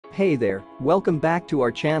Hey there, welcome back to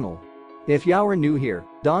our channel. If you're new here,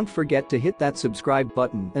 don't forget to hit that subscribe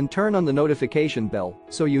button and turn on the notification bell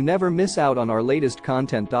so you never miss out on our latest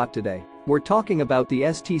content. Today, we're talking about the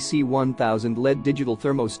STC 1000 LED digital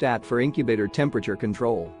thermostat for incubator temperature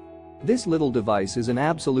control. This little device is an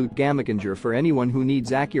absolute game-changer for anyone who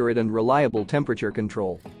needs accurate and reliable temperature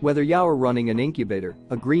control, whether you're running an incubator,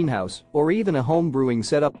 a greenhouse, or even a home brewing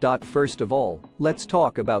setup. First of all, let's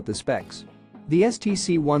talk about the specs. The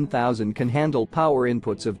STC 1000 can handle power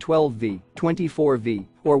inputs of 12V, 24V,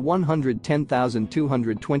 or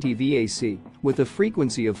 110,220 VAC with a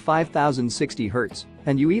frequency of 5060 Hz,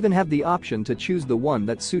 and you even have the option to choose the one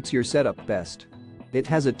that suits your setup best. It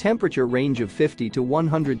has a temperature range of 50 to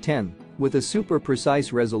 110 with a super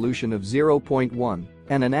precise resolution of 0.1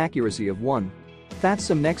 and an accuracy of 1. That's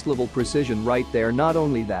some next level precision right there. Not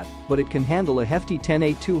only that, but it can handle a hefty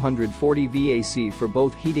 10A240 VAC for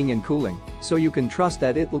both heating and cooling, so you can trust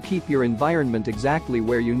that it will keep your environment exactly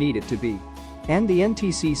where you need it to be. And the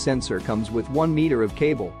NTC sensor comes with 1 meter of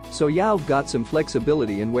cable, so you've got some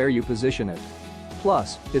flexibility in where you position it.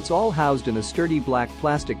 Plus, it's all housed in a sturdy black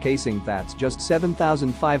plastic casing that's just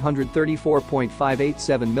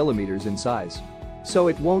 7,534.587 millimeters in size. So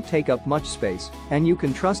it won't take up much space, and you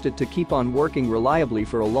can trust it to keep on working reliably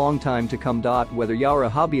for a long time to come. Whether you're a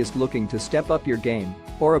hobbyist looking to step up your game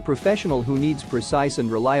or a professional who needs precise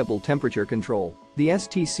and reliable temperature control, the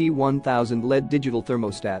STC 1000 LED digital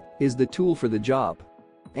thermostat is the tool for the job.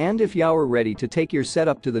 And if you're ready to take your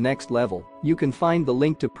setup to the next level, you can find the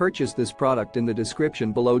link to purchase this product in the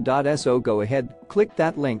description below. So go ahead, click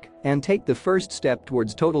that link, and take the first step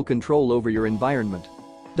towards total control over your environment.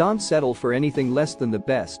 Don't settle for anything less than the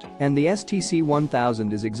best, and the STC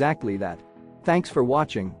 1000 is exactly that. Thanks for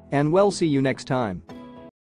watching, and we'll see you next time.